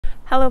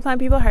Hello plant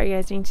people, how are you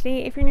guys doing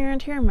today? If you're new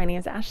around here, my name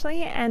is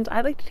Ashley and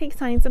I like to take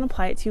science and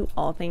apply it to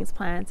all things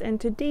plants. In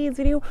today's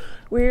video,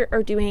 we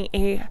are doing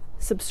a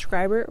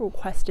subscriber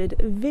requested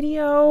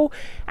video.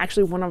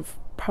 Actually, one of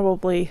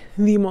probably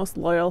the most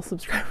loyal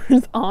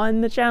subscribers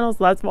on the channel,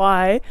 so that's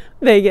why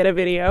they get a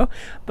video,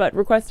 but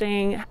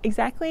requesting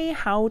exactly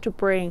how to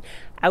bring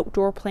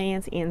outdoor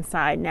plants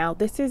inside. Now,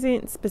 this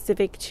isn't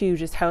specific to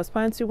just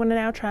houseplants who want to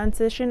now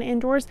transition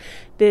indoors.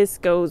 This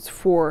goes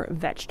for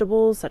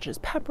vegetables such as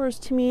peppers,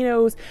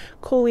 tomatoes,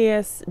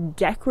 coleus,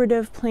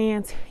 decorative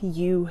plants,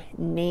 you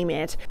name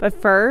it. But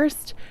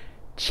first,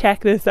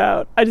 check this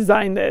out. I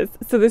designed this.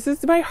 So this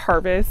is my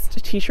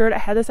harvest t-shirt. I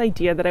had this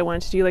idea that I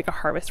wanted to do like a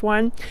harvest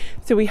one.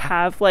 So we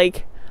have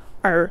like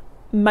our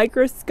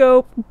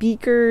microscope,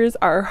 beakers,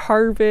 our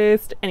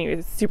harvest. Anyways,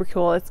 it's super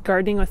cool. It's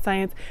gardening with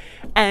science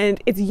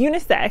and it's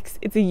unisex.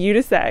 It's a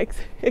unisex.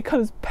 It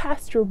comes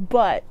past your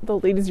butt. The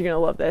ladies are gonna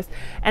love this.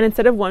 And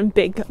instead of one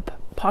big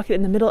pocket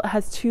in the middle, it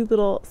has two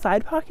little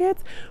side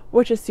pockets,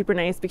 which is super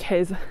nice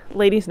because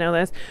ladies know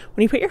this.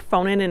 When you put your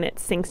phone in and it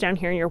sinks down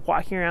here and you're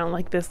walking around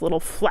like this little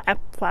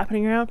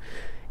flapping around,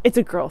 it's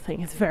a girl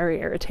thing. It's very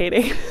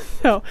irritating.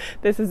 So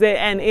this is it.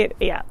 And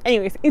yeah,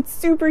 anyways, it's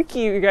super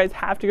cute. You guys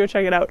have to go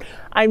check it out.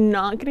 I'm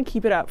not going to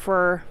keep it up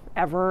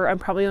forever. I'm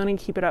probably only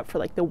keep it up for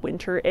like the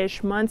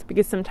winter-ish months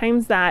because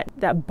sometimes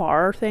that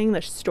bar thing,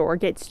 the store,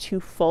 gets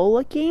too full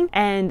looking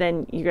and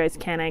then you guys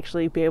can't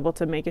actually be able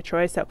to make a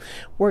choice. So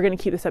we're going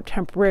to keep this up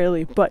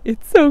temporarily, but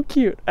it's so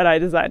cute and I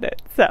designed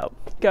it. So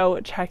go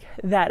check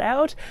that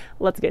out.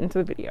 Let's get into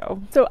the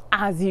video. So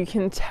as you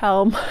can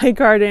tell, my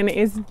garden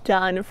is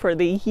done for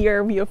the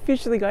year. We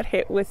officially got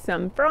hit with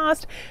some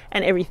frost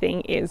and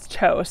everything is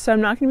toast. So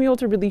I'm not going to be able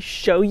to really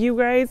show you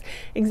guys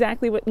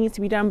exactly what needs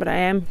to be done, but I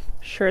am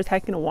sure as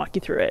heck going to walk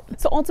you through it.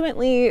 So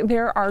ultimately,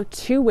 there are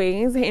two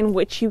ways in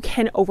which you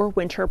can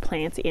overwinter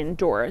plants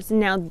indoors.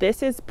 Now,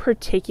 this is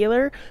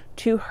particular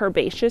to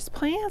herbaceous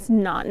plants,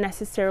 not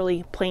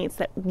necessarily plants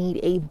that need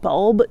a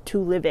bulb to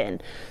live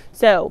in.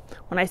 So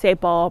when I say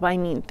bulb, I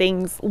mean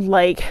things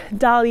like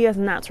dahlias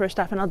and that sort of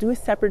stuff, and I'll do a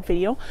separate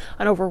video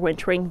on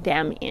overwintering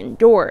them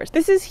indoors.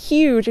 This is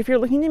huge if you're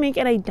looking to make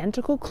an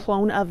identical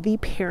clone of the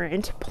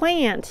parent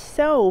plant.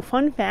 So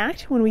fun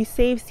fact, when we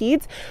save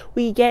seeds,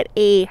 we get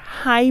a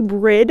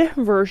hybrid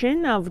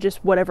version of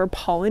just whatever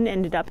pollen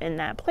ended up in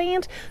that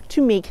plant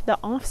to make the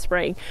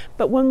offspring.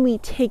 But when we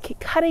take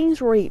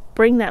cuttings or we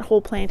bring that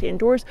whole plant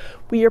indoors,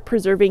 we are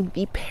preserving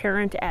the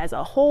parent as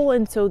a whole,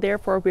 and so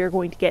therefore we are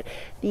going to get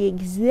the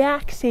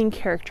exact same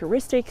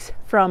characteristics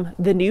from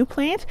the new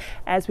plant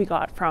as we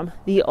got from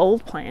the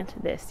old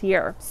plant this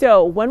year.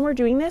 So when we're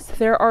doing this,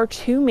 there are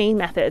two main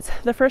methods.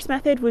 The first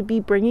method would be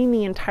bringing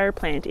the entire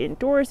plant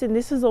indoors, and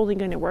this is only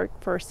going to work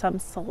for some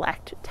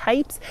select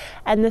types,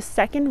 and the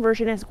second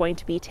version is going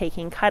to be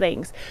taking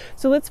cuttings.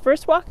 So let's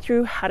first walk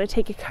through how to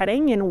take a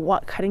cutting and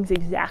what cuttings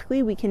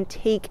exactly we can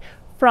take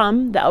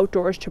from the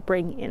outdoors to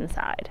bring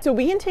inside. So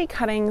we can take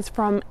cuttings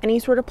from any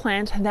sort of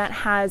plant that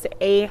has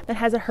a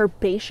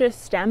herbaceous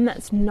stem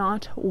that's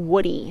not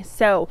woody.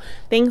 So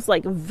things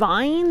like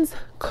vines,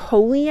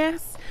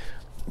 coleus,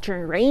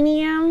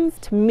 geraniums,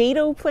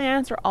 tomato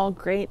plants are all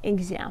great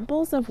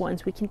examples of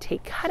ones we can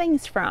take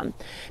cuttings from.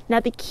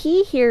 Now the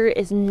key here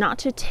is not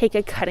to take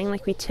a cutting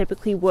like we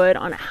typically would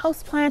on a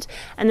houseplant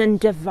and then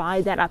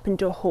divide that up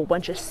into a whole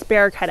bunch of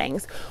spare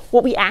cuttings.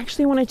 What we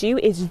actually want to do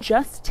is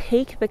just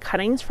take the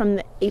cuttings from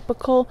the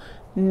apical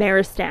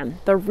meristem.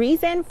 The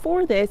reason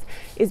for this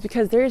is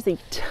because there's a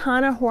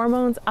ton of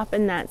hormones up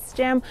in that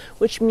stem,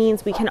 which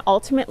means we can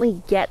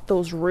ultimately get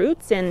those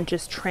roots and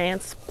just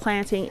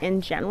transplanting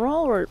in general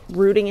or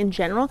rooting in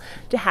general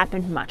to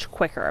happen much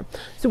quicker.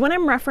 So when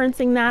I'm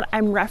referencing that,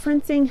 I'm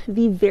referencing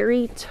the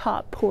very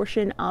top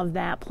portion of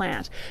that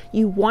plant.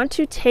 You want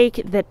to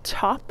take the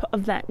top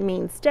of that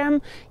main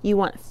stem. You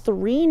want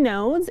 3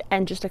 nodes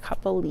and just a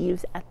couple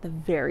leaves at the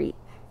very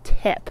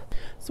tip.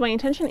 So my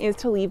intention is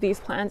to leave these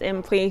plants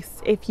in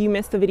place. If you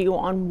missed the video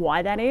on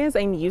why that is,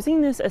 I'm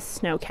using this as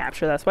snow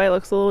capture. That's why it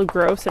looks a little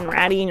gross and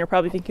ratty and you're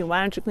probably thinking,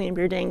 why don't you clean up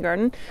your dang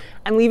garden?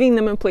 I'm leaving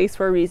them in place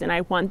for a reason.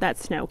 I want that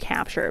snow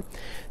capture.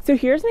 So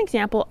here's an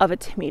example of a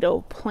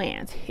tomato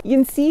plant. You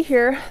can see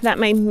here that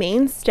my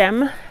main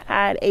stem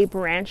had a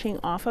branching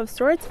off of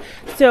sorts.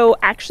 So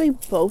actually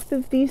both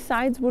of these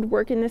sides would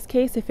work in this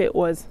case if it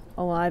was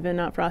alive and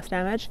not frost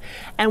damaged.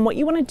 And what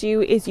you want to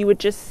do is you would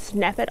just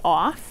snap it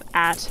off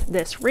at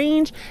this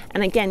range.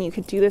 And again, you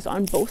could do this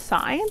on both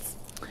sides.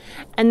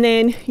 And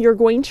then you're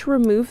going to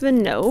remove the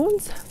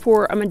nodes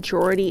for a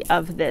majority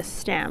of this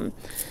stem.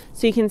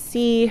 So you can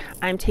see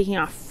I'm taking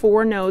off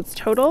 4 nodes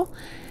total.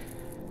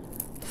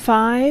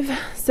 5.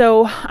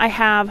 So I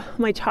have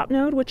my top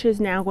node, which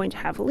is now going to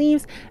have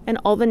leaves, and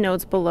all the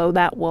nodes below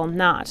that will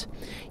not.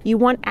 You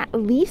want at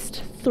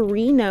least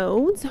 3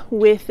 nodes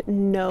with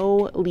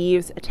no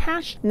leaves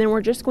attached, and then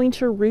we're just going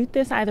to root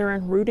this either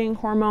in rooting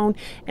hormone,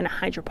 in a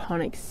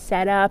hydroponic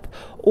setup,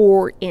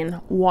 or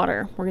in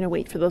water. We're going to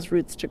wait for those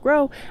roots to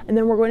grow, and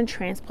then we're going to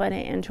transplant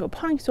it into a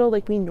potting soil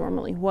like we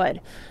normally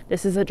would.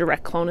 This is a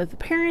direct clone of the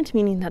parent,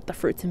 meaning that the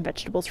fruits and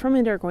vegetables from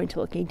it are going to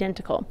look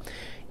identical.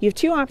 You have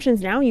 2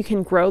 options now. You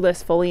can grow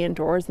this fully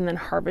indoors and then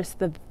harvest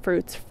the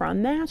fruits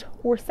from that,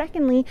 or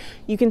secondly,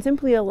 you can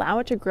simply allow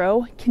it to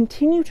grow,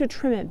 continue to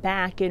trim it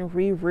back and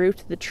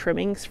reroot the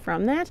trimmings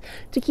from that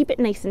to keep it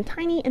nice and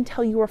tiny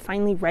until you are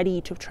finally ready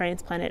to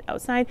transplant it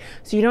outside,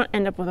 so you don't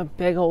end up with a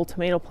big old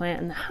tomato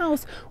plant in the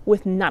house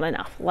with not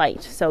enough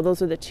light. So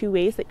those are the 2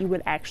 ways that you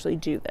would actually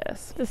do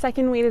this. The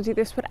second way to do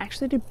this would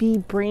actually to be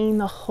bringing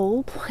the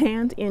whole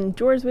plant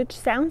indoors, which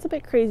sounds a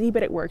bit crazy,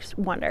 but it works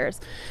wonders.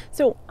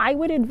 So I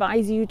would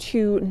advise you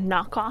to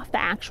knock off the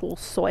actual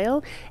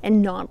soil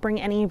and not bring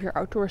any of your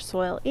outdoor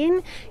soil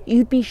in.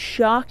 You'd be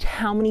shocked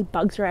how many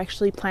bugs are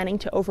actually planning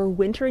to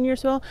overwinter in your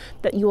soil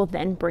that you will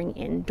then bring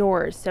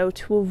indoors. So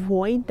to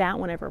avoid that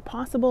whenever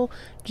possible,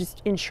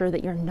 just ensure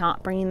that you're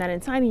not bringing that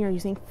inside and you're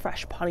using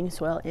fresh potting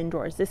soil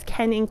indoors. This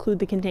can include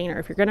the container.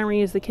 If you're going to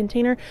reuse the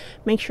container,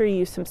 make sure you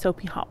use some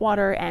soapy hot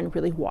water and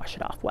really wash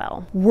it off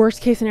well.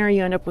 Worst case scenario,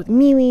 you end up with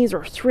mealies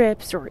or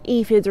thrips or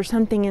aphids or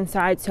something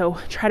inside, so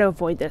try to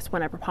avoid this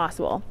whenever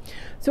possible.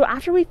 So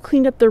after we've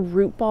cleaned up the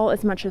root ball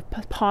as much as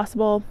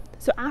possible,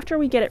 so after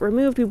we get it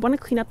removed, we want to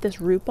clean up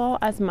this root ball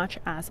as much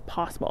as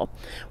possible.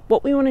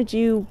 What we want to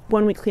do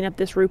when we clean up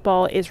this root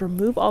ball is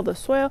remove all the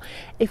soil.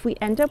 If we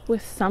end up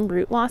with some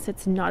root loss,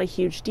 it's not a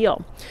huge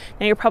deal.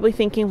 Now you're probably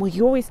thinking, well,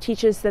 you always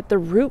teach us that the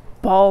root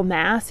ball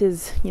mass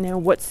is,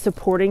 what's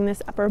supporting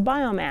this upper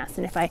biomass.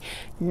 And if I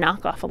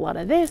knock off a lot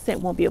of this,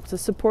 it won't be able to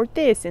support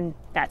this. And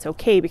that's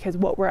okay, because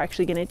what we're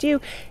actually going to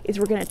do is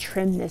we're going to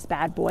trim this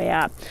bad boy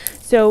up.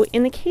 So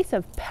in the case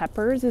of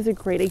peppers is a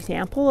great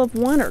example of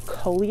one, or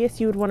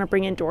coleus you would want to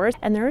bring indoors,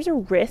 and there is a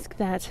risk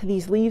that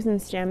these leaves and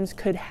stems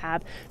could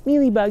have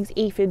mealybugs,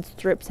 aphids,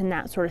 thrips, and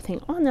that sort of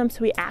thing on them.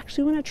 So we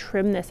actually want to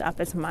trim this up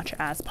as much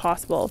as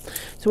possible.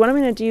 So what I'm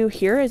going to do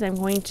here is I'm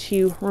going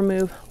to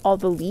remove all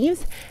the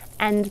leaves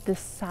and the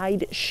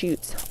side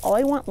shoots. All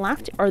I want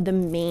left are the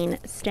main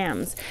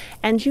stems.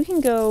 And you can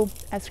go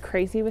as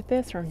crazy with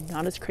this or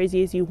not as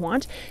crazy as you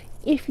want.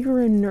 If you're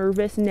a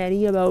nervous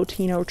Nettie about,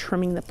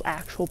 trimming the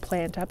actual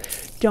plant up,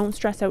 don't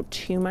stress out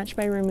too much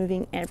by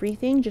removing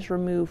everything. Just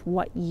remove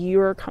what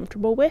you're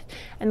comfortable with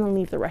and then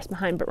leave the rest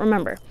behind. But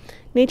remember,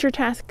 Nature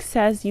Task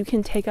says you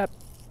can take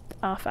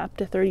off up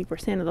to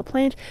 30% of the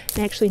plant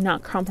and actually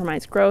not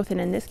compromise growth,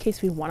 and in this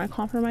case we want to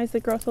compromise the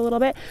growth a little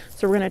bit,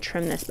 so we're going to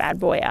trim this bad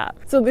boy up.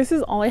 So this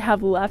is all I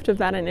have left of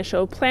that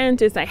initial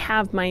plant. Is I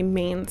have my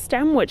main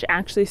stem, which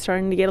actually is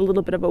starting to get a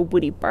little bit of a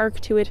woody bark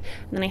to it,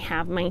 and then I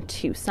have my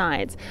 2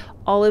 sides.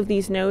 All of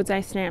these nodes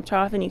I snapped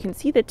off, and you can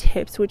see the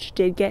tips, which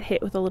did get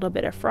hit with a little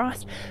bit of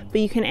frost,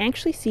 but you can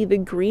actually see the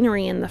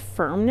greenery and the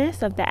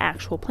firmness of the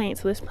actual plant.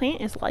 So this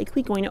plant is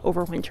likely going to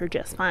overwinter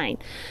just fine.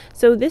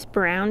 So this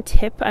brown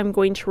tip I'm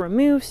going to remove.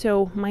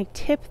 So my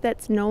tip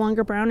that's no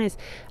longer brown is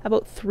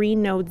about 3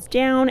 nodes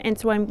down, and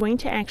so I'm going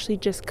to actually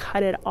just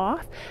cut it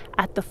off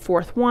at the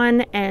 4th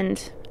one.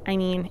 And I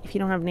mean, if you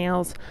don't have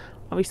nails,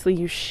 obviously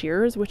use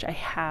shears, which I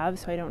have,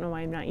 so I don't know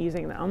why I'm not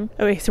using them.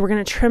 Okay, so we're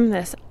going to trim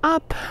this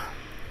up.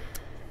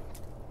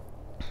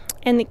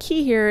 And the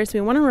key here is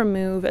we want to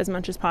remove as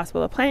much as possible.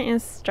 The plant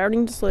is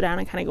starting to slow down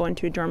and kind of go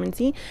into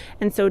dormancy.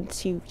 And so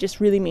to just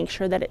really make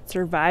sure that it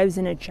survives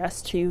and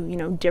adjusts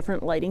to,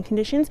 different lighting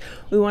conditions,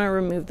 we want to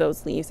remove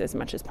those leaves as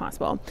much as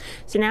possible.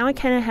 So now I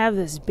kind of have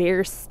this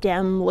bare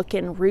stem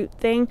looking root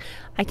thing.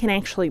 I can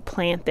actually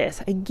plant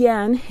this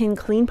again in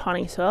clean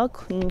potting soil,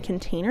 clean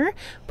container,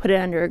 put it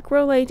under a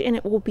grow light, and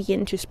it will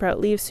begin to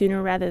sprout leaves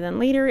sooner rather than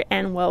later.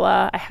 And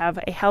voila, I have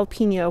a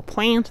jalapeno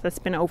plant that's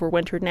been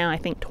overwintered now, I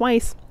think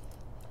twice.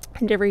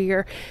 And every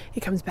year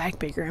it comes back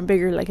bigger and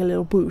bigger, like a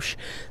little bush.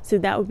 So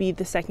that would be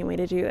the second way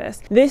to do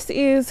this. This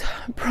is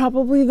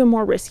probably the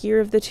more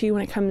riskier of the 2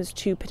 when it comes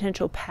to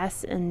potential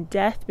pests and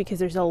death, because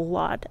there's a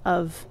lot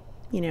of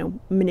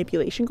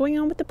manipulation going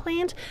on with the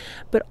plant,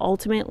 but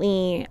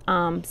ultimately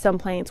some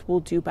plants will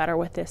do better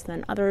with this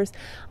than others.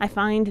 I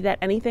find that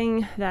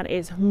anything that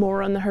is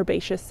more on the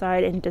herbaceous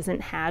side and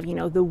doesn't have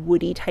the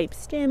woody type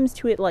stems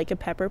to it, like a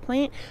pepper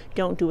plant,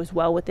 don't do as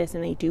well with this,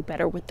 and they do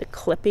better with the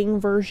clipping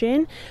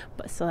version.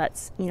 But so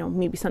that's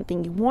maybe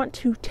something you want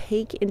to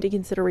take into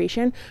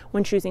consideration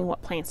when choosing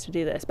what plants to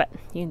do this. But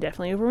you can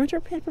definitely overwinter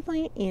a pepper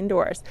plant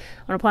indoors.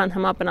 I'm gonna plant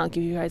him up, and I'll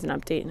give you guys an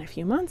update in a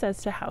few months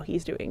as to how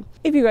he's doing.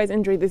 If you guys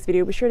enjoyed this video,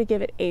 video, be sure to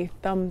give it a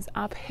thumbs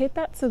up, hit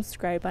that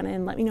subscribe button,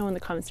 and let me know in the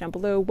comments down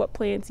below what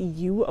plants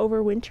you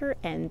overwinter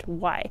and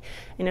why.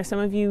 I know some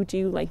of you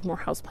do like more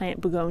houseplant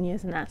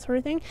begonias and that sort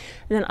of thing,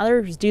 and then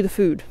others do the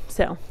food.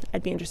 So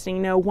I'd be interested to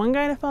know. One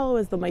guy to follow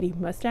is the Mighty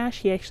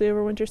Mustache. He actually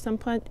overwinters some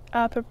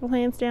pepper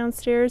plants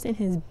downstairs in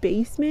his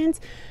basement.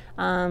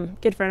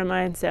 Good friend of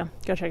mine, so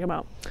go check him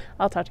out.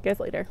 I'll talk to you guys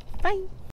later. Bye.